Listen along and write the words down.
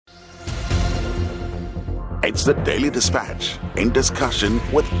It's the Daily Dispatch in discussion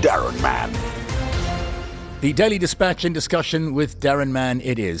with Daron Mann. The Daily Dispatch in discussion with Daron Mann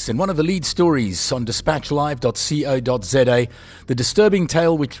it is. And one of the lead stories on dispatchlive.co.za, the disturbing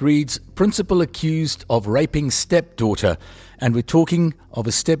tale which reads, Principal accused of raping stepdaughter. And we're talking of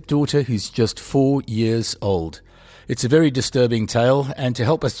a stepdaughter who's just 4 years old. It's a very disturbing tale, and to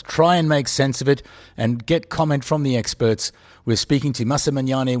help us try and make sense of it and get comment from the experts, we're speaking to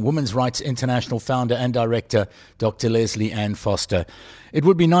Masimanyane, Women's Rights International founder and director, Dr. Lesley-Ann Foster. It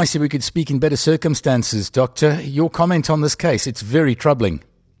would be nice if we could speak in better circumstances, Doctor. Your comment on this case, it's very troubling.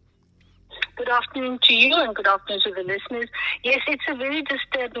 Good afternoon to you and good afternoon to the listeners. Yes, it's a very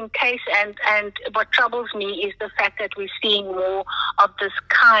disturbing case, and what troubles me is the fact that we're seeing more of this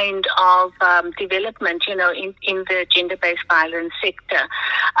kind of development, in the gender-based violence sector.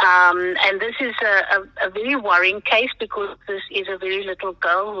 And this is a very worrying case because this is a very little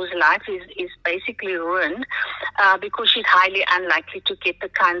girl whose life is basically ruined because she's highly unlikely to get the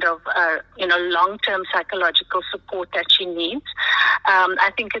kind of, long-term psychological support that she needs.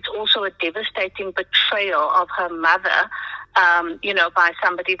 I think it's also a devastating betrayal of her mother, by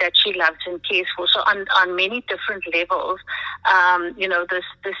somebody that she loves and cares for. So on many different levels,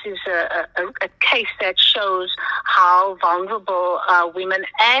 this is a case that shows how vulnerable women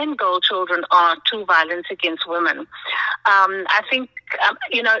and girl children are to violence against women. I think,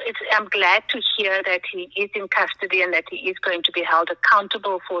 I'm glad to hear that he is in custody and that he is going to be held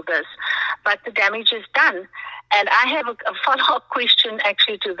accountable for this. But the damage is done. And I have a follow-up question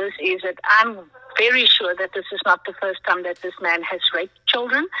actually to this is that I'm very sure that this is not the first time that this man has raped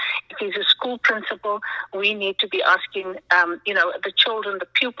children. If he's a school principal, we need to be asking, the children, the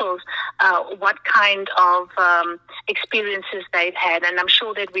pupils, what kind of experiences they've had. And I'm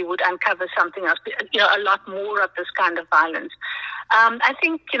sure that we would uncover something else, a lot more of this kind of violence. I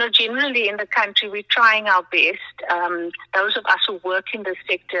think, generally in the country, we're trying our best, those of us who work in this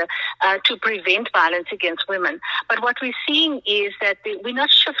sector, to prevent violence against women. But what we're seeing is that we're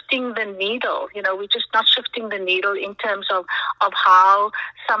not shifting the needle. We're just not shifting the needle in terms of how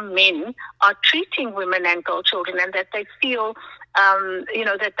some men are treating women and girl children, and that they feel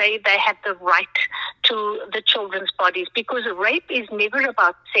that they have the right to the children's bodies, because rape is never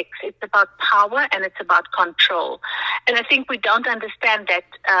about sex. It's about power and it's about control. And I think we don't understand that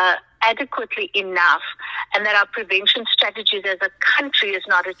adequately enough, and that our prevention strategies as a country is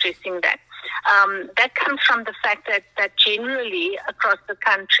not addressing that. That comes from the fact that generally across the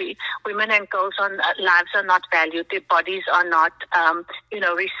country, women and girls' lives are not valued. Their bodies are not,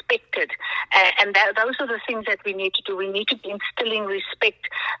 respected. And those are the things that we need to do. We need to be instilling respect,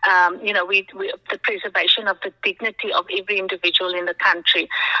 the preservation of the dignity of every individual in the country.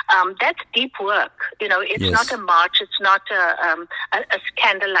 That's deep work. It's Yes. not a march. It's not a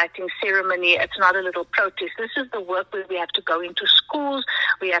candle lighting ceremony. It's not a little protest. This is the work where we have to go into schools.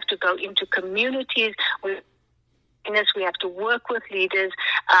 We have to go into communities. We have to work with leaders,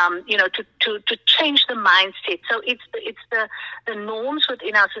 to change the mindset. So it's the norms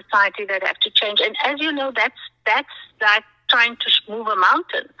within our society that have to change. And as you know, that's like trying to move a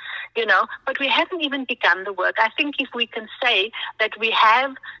mountain, but we haven't even begun the work. I think if we can say that we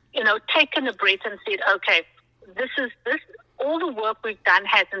have, taken a breath and said, okay, this. All the work we've done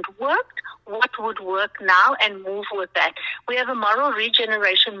hasn't worked. What would work now, and move with that? We have a moral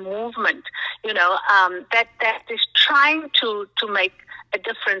regeneration movement, that is trying to make a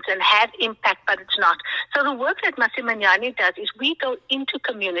difference and have impact, but it's not. So the work that Masimanyane does is we go into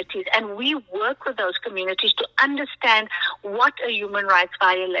communities and we work with those communities to understand what a human rights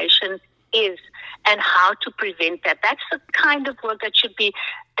violation is and how to prevent that. That's the kind of work that should be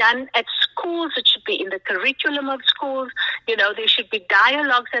done at schools. It should be in the curriculum of schools. There should be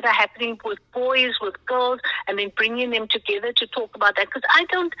dialogues that are happening with boys, with girls, and then bringing them together to talk about that. Because I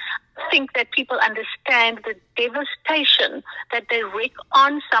don't think that people understand the devastation that they wreak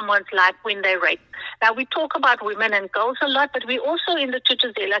on someone's life when they rape. Now, we talk about women and girls a lot, but we also in the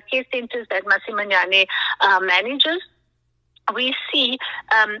Tutuzela care centers that Masimanyane manages, we see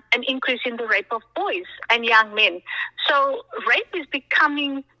an increase in the rape of boys and young men. So rape is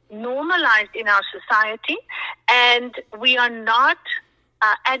becoming normalized in our society, and we are not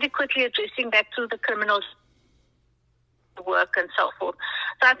adequately addressing that through the criminal work and so forth.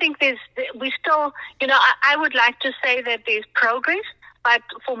 So I think we still, I would like to say that there's progress, but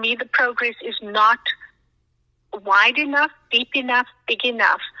for me the progress is not wide enough, deep enough, big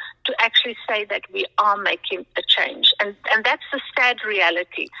enough to actually say that we are making a change. And that's the sad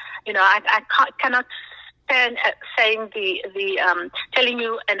reality. I cannot stand saying telling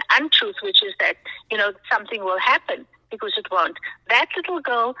you an untruth, which is that, something will happen. because it won't. That little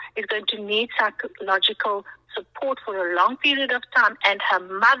girl is going to need psychological support for a long period of time, and her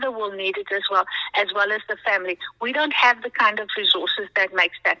mother will need it as well as the family. We don't have the kind of resources that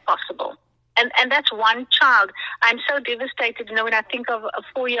makes that possible. And that's one child. I'm so devastated, when I think of a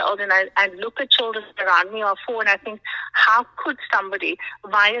 4-year-old and I look at children around me who are 4, and I think, how could somebody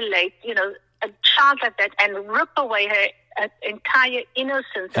violate, a child like that and rip away her entire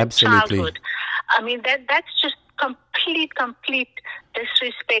innocence and childhood? I mean, that's just complete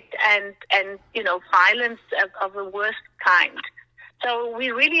disrespect and violence of the worst kind. So we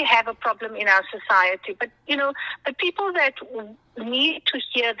really have a problem in our society. But, the people that need to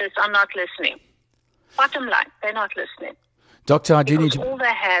hear this are not listening. Bottom line, they're not listening. Doctor, I do need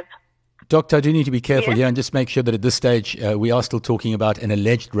to be careful here and just make sure that at this stage we are still talking about an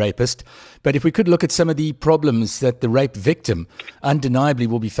alleged rapist. But if we could look at some of the problems that the rape victim undeniably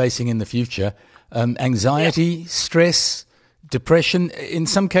will be facing in the future, anxiety, stress, depression, in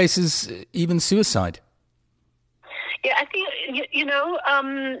some cases even suicide. Yeah, I think,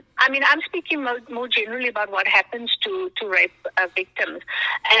 I'm speaking more generally about what happens to rape victims.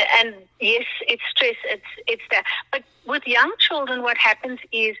 And yes, it's stress, it's that. But with young children, what happens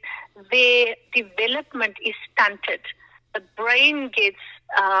is their development is stunted. The brain gets,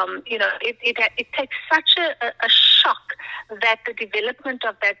 it takes such a shock that the development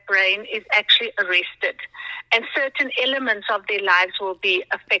of that brain is actually arrested, and certain elements of their lives will be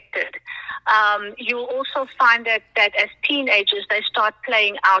affected. You'll also find that as teenagers, they start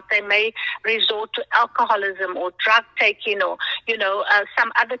playing out. They may resort to alcoholism or drug taking or,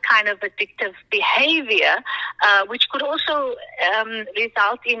 some other kind of addictive behavior, which could also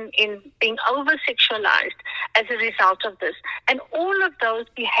result in being over-sexualized as a result of this. And all of those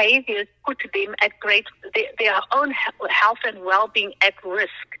behaviors put them at their own health and well-being at risk.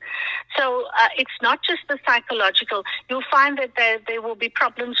 So it's not just the psychological. You'll find that there will be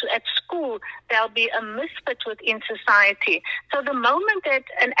problems at school. There'll be a misfit within society. So the moment that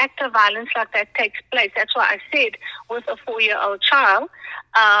an act of violence like that takes place, that's why I said with a 4-year-old child,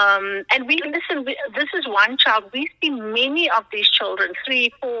 and this is one child. We see many of these children,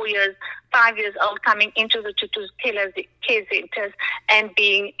 3, 4 years, 5 years old, coming into the Tutu's care centers and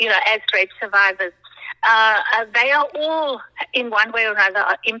being, as rape survivors. They are all, in one way or another,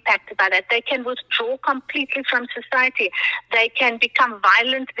 are impacted by that. They can withdraw completely from society. They can become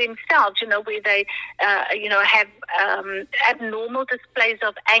violent themselves, where they, have abnormal displays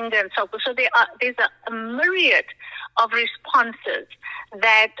of anger and so forth. So there's a myriad of responses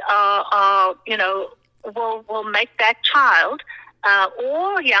that will make that child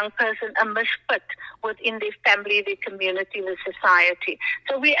or young person a misfit within their family, their community, the society.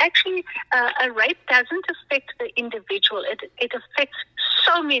 So we actually, a rape doesn't affect the individual. It affects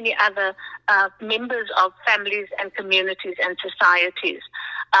so many other members of families and communities and societies.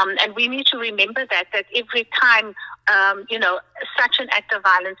 And we need to remember that every time, such an act of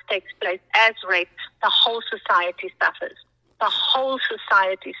violence takes place as rape, the whole society suffers. The whole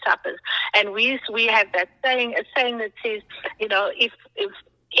society suffers. And we have that saying, a saying that says, if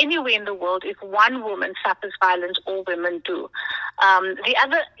anywhere in the world, if one woman suffers violence, all women do. The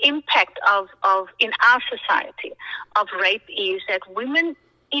other impact of in our society of rape is that women,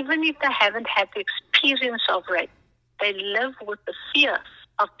 even if they haven't had the experience of rape, they live with the fear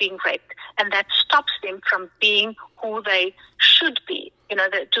of being raped, and that stops them from being who they should be,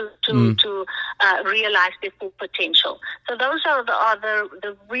 to realize their full potential. So those are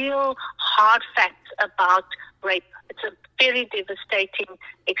the real hard facts about rape. It's a very devastating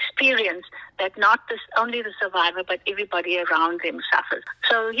experience that not only the survivor, but everybody around them suffers.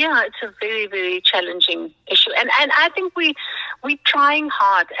 So, yeah, it's a very, very challenging issue. And I think we're trying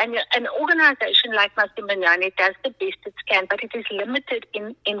hard. And an organization like Masimanyane does the best it can, but it is limited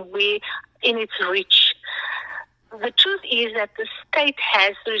in its reach. The truth is that the state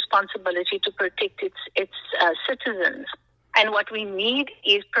has the responsibility to protect its citizens. And what we need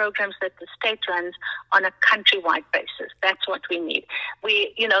is programs that the state runs on a countrywide basis. That's what we need.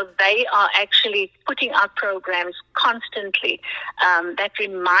 They are actually putting out programs constantly that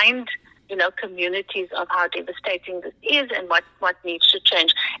remind, communities of how devastating this is and what needs to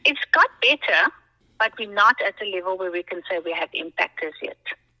change. It's got better, but we're not at a level where we can say we have impact as yet.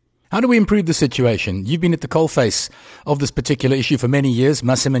 How do we improve the situation? You've been at the coalface of this particular issue for many years,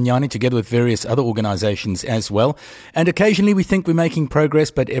 Masimanyane, together with various other organizations as well. And occasionally we think we're making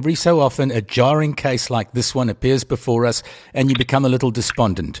progress, but every so often a jarring case like this one appears before us and you become a little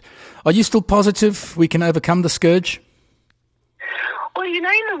despondent. Are you still positive we can overcome the scourge? Well, in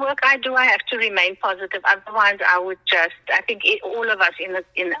the work I do, I have to remain positive. Otherwise, I think all of us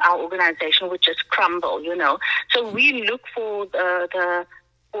in our organization would just crumble, So we look for the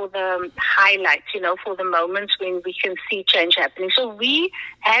highlights, for the moments when we can see change happening. So we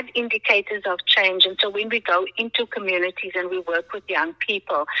have indicators of change. And so when we go into communities and we work with young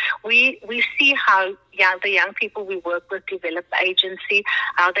people, we see how the young people we work with develop agency,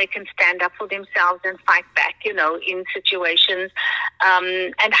 how they can stand up for themselves and fight back, in situations,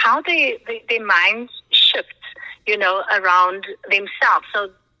 and how their minds shift, around themselves. So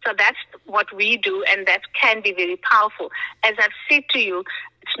that's what we do, and that can be very powerful. As I've said to you,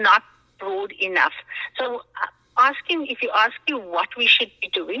 it's not broad enough. So if you ask me what we should be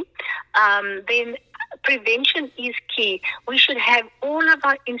doing, then prevention is key. We should have all of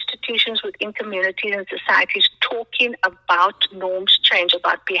our institutions within communities and societies talking about norms change,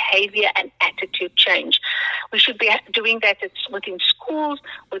 about behavior and attitude change. We should be doing that within schools,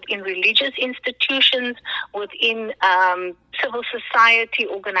 within religious institutions, within civil society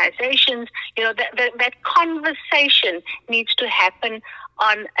organizations. That conversation needs to happen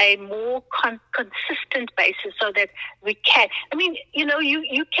on a more consistent basis so that we can.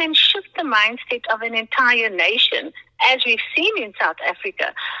 You can shift the mindset of an entire nation, as we've seen in South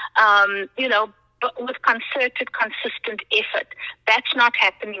Africa, but with concerted, consistent effort. That's not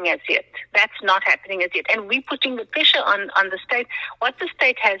happening as yet. And we're putting the pressure on the state. What the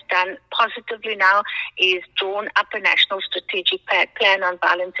state has done positively now is drawn up a national strategic plan on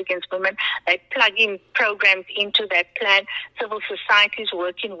violence against women. They plug in programs into that plan. Civil society is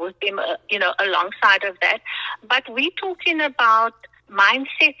working with them, alongside of that. But we're talking about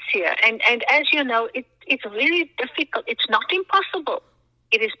mindsets here. And as you know, it's really difficult. It's not impossible.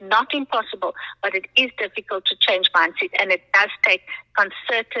 It is not impossible, but it is difficult to change mindset, and it does take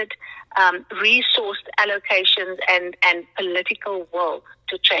concerted, resourced allocations and political will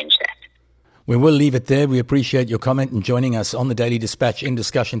to change that. We will leave it there. We appreciate your comment and joining us on the Daily Dispatch in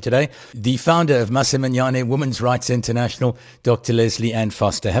discussion today. The founder of Masimanyane Women's Rights International, Dr. Lesley-Ann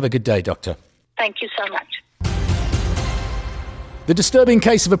Foster. Have a good day, Doctor. Thank you so much. The disturbing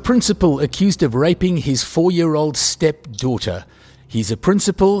case of a principal accused of raping his 4-year-old stepdaughter. He's a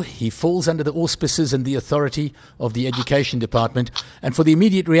principal. He falls under the auspices and the authority of the Education Department. And for the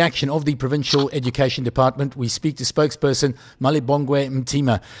immediate reaction of the Provincial Education Department, we speak to spokesperson Malibongwe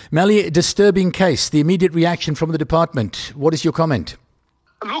Mtima. Mali, disturbing case, the immediate reaction from the department. What is your comment?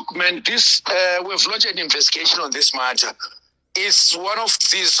 Look, man, we've launched an investigation on this matter. It's one of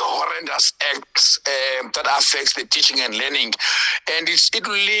these horrendous acts that affects the teaching and learning. And it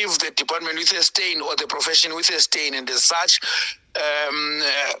will leave the department with a stain, or the profession with a stain. And as such,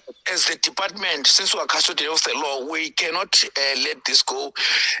 as the department, since we are custodian of the law, we cannot let this go.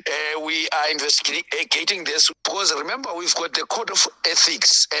 We are investigating this because, remember, we've got the Code of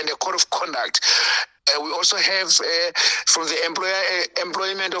Ethics and the Code of Conduct. We also have, from the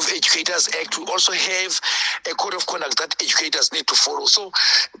Employment of Educators Act, we also have a code of conduct that educators need to follow. So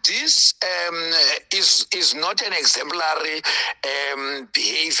this is not an exemplary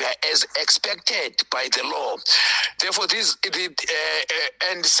behavior as expected by the law. Therefore,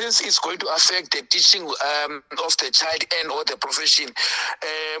 and since it's going to affect the teaching of the child and or the profession,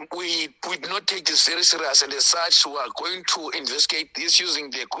 we would not take this very serious. And as such, we are going to investigate this using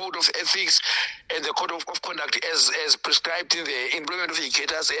the Code of Ethics and the Code of Conduct as prescribed in the Employment of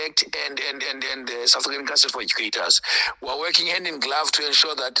Educators Act and the South African Council for Educators. We are working hand in glove to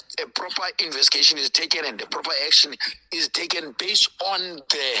ensure that a proper investigation is taken and the proper action is taken based on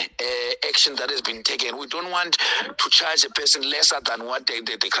the action that has been taken. We don't want to charge a person lesser than what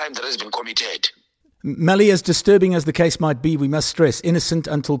the crime that has been committed. Mali, as disturbing as the case might be, we must stress innocent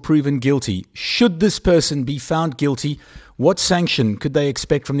until proven guilty. Should this person be found guilty, what sanction could they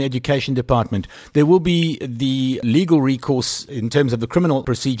expect from the Education Department? There will be the legal recourse in terms of the Criminal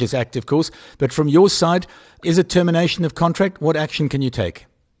Procedures Act, of course, but from your side, is it termination of contract? What action can you take?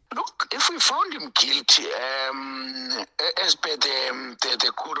 Look, if we found him guilty, as per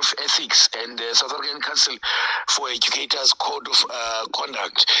the Code of Ethics and the South African Council for Educators Code of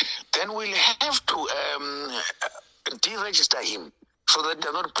Conduct, then we'll have to deregister him so that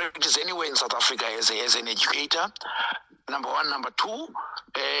they're not practiced anywhere in South Africa as an educator. Number one. Number two,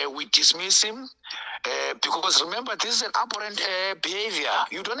 we dismiss him because remember, this is an abhorrent behavior.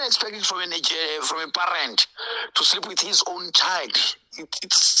 You don't expect it from a parent to sleep with his own child.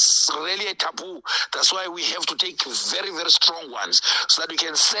 It's really a taboo. That's why we have to take very, very strong ones so that we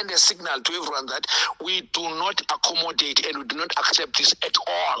can send a signal to everyone that we do not accommodate and we do not accept this at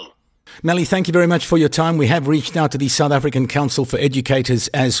all. Melly, thank you very much for your time. We have reached out to the South African Council for Educators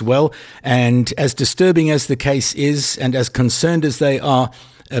as well. And as disturbing as the case is, and as concerned as they are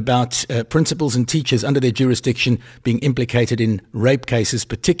about principals and teachers under their jurisdiction being implicated in rape cases,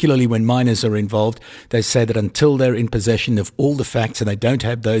 particularly when minors are involved, they say that until they're in possession of all the facts, and they don't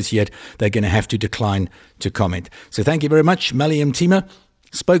have those yet, they're going to have to decline to comment. So thank you very much, Mali Mtima,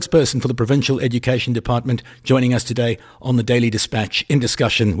 spokesperson for the Provincial Education Department, joining us today on the Daily Dispatch in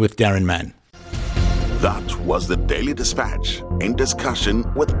discussion with Daron Mann. That was the Daily Dispatch in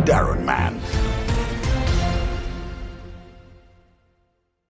discussion with Daron Mann.